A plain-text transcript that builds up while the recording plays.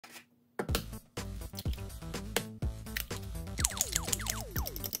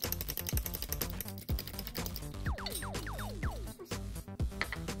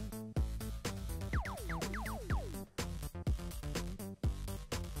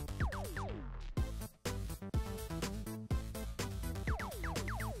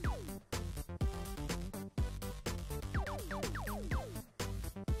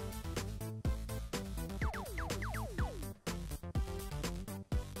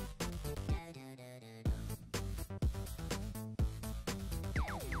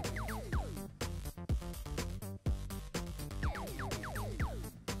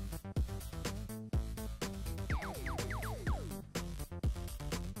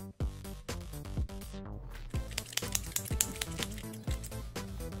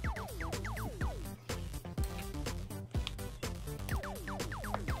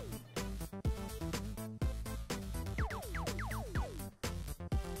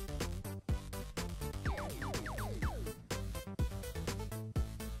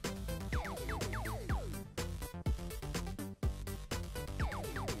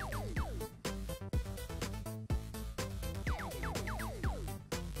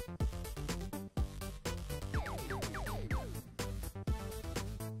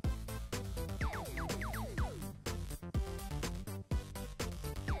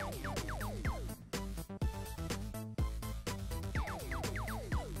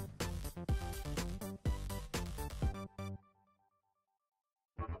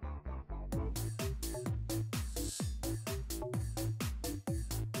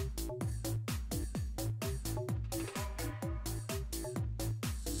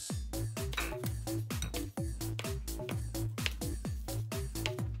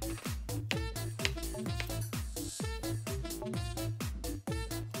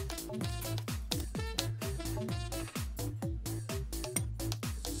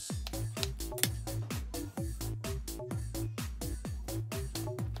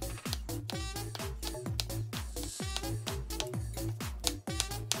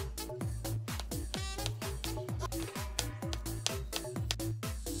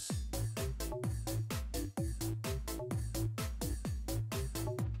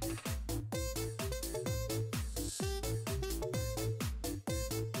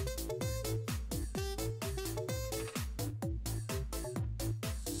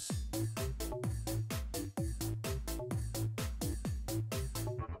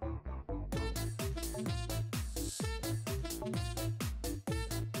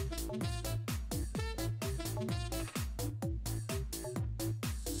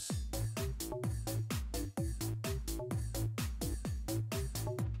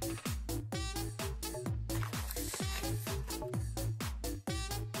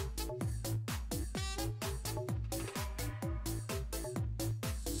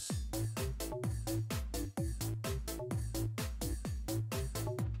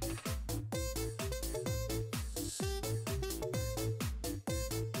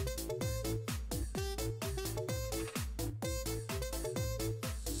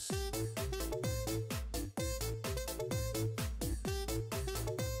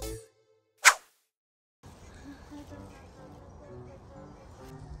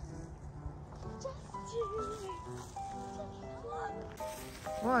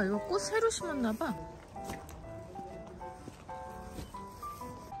와, 이거 꽃 새로 심었나 봐.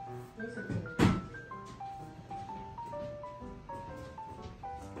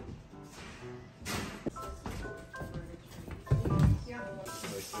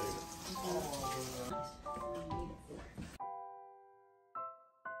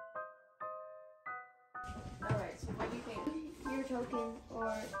 Alright, so what do you think? Your token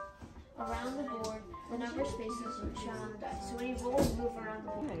or around the board, the number of spaces shown on the dice. So when you roll, move around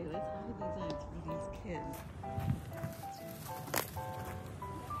the board. Okay, let's have a design for these kids.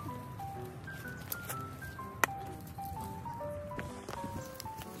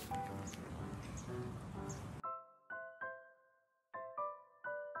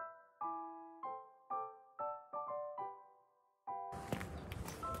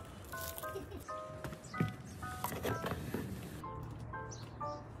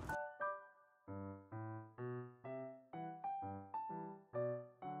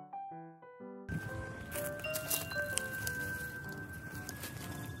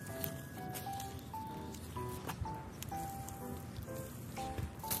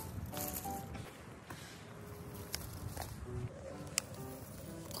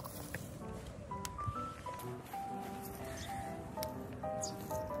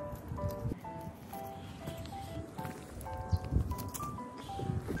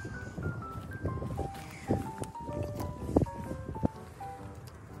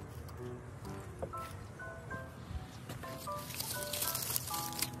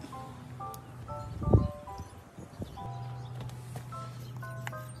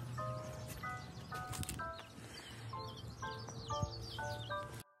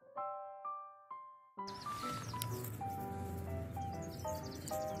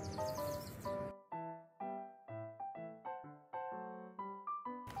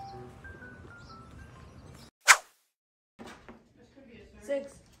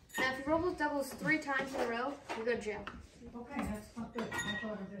 Six. Now, if you roll those doubles 3 times in a row, you go to jail. Okay, that's not good. I'll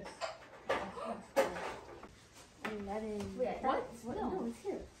go to this. 11. Wait, What? No, it's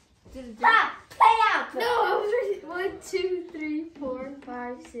here. Ah! Play out! No, I was right. 1, 2, 3, 4,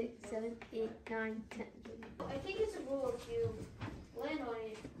 5, 6, 7, 8, 9, 10. I think it's a rule if you land on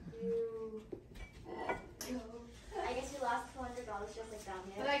it, you go. I guess you lost $400 just like down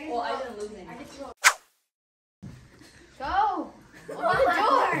here. But I guess Well, I didn't lose any. I guess you Go! Open the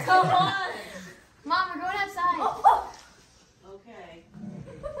door! Come on! Mom, we're going outside. Okay.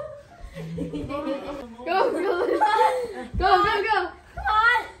 Go, go, go, go, go.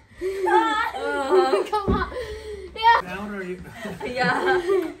 Come on. Yeah. Down or you? Yeah.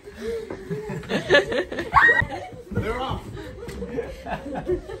 They're off.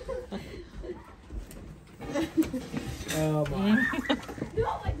 Oh my.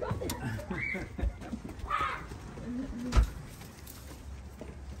 Oh my God.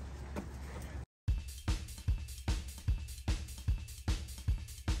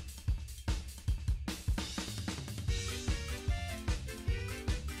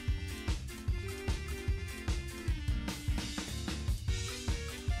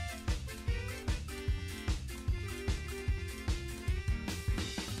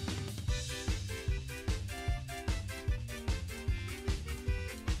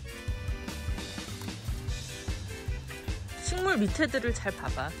 식물 밑에들을 잘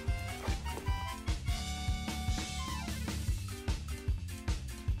봐봐.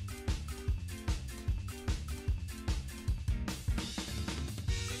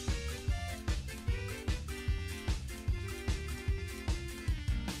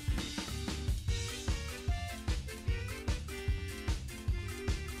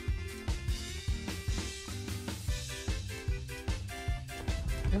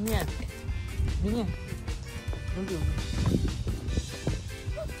 루미야, 루미야, 여기 여기.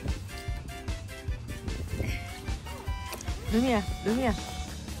 루미야, 루미야.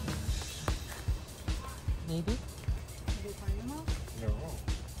 Maybe? No.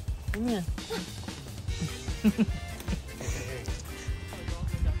 루미야.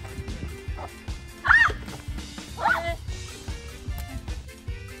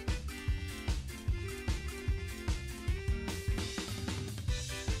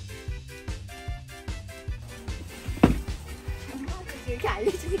 이렇게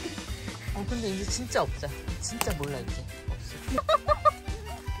알려주니까. 근데 이제 진짜 없자. 진짜 몰라 이제. 없어.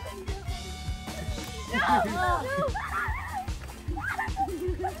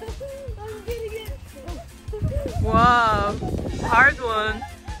 와, hard one.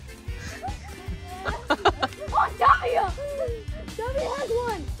 Oh, Tommy! Tommy has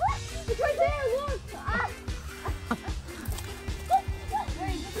one! It's right there, look! Ah.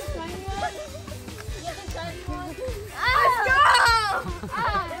 Wait, is this a shiny one? Is this a shiny one? Ah. Let's go!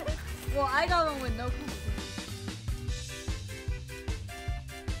 Ah. I got one with no competition.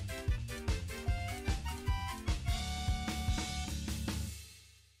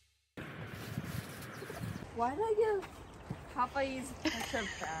 Why did I give Popeye's ketchup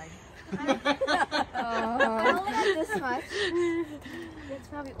bag? I only got this much. It's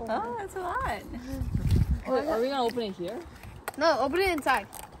probably over. Oh, that's a lot. Wait, are we gonna open it here? No, open it inside.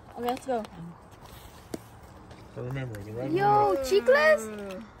 Okay, let's go. So remember, the right Yo, chicles?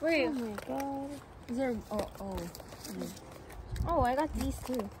 Wait. Oh my god. Is there? Oh, I got these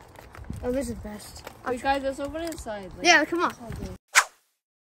too. Oh, this is best. Wait, guys, let's open it inside. Like, Yeah, come on. it's all good.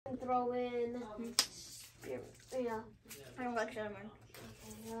 Throw in. Yeah. I don't like cinnamon.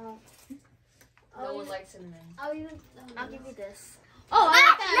 No one likes cinnamon. I'll give you this. Oh,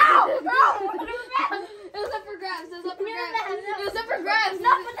 No! It was up for grabs. It was up for grabs. It was up for grabs. No,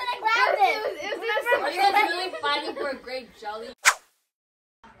 but then I grabbed it. It was Are you guys really fighting for a grape jelly?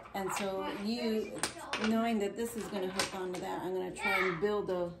 And so you, knowing that this is going to hook onto that, I'm going to try and build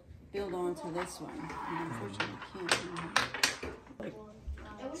onto this one. And unfortunately, I can't.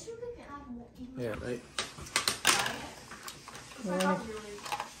 I wish we could have more. Yeah, right.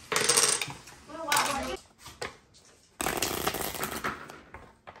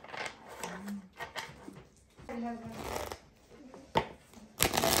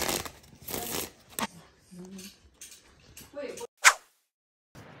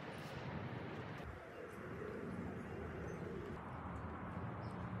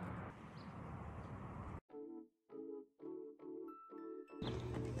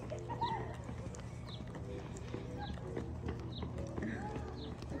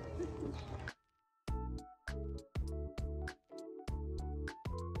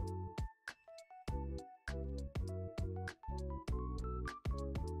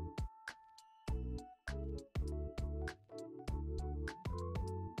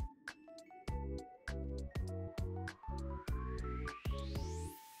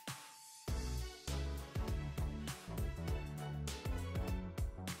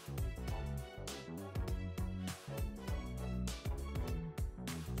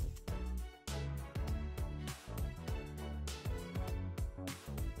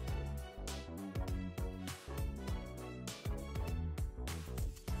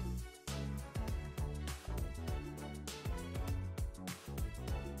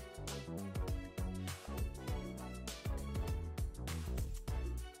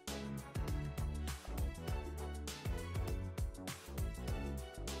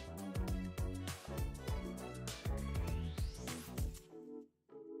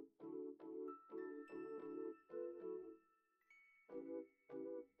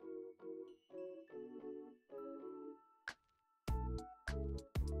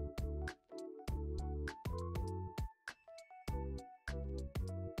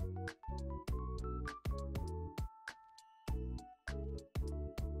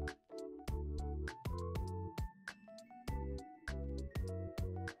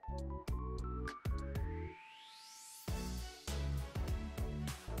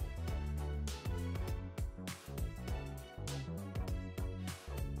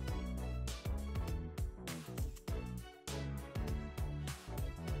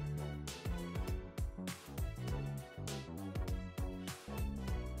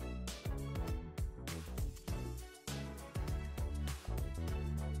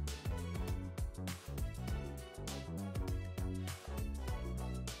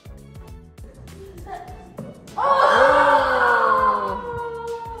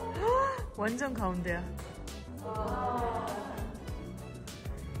 완전 가운데야.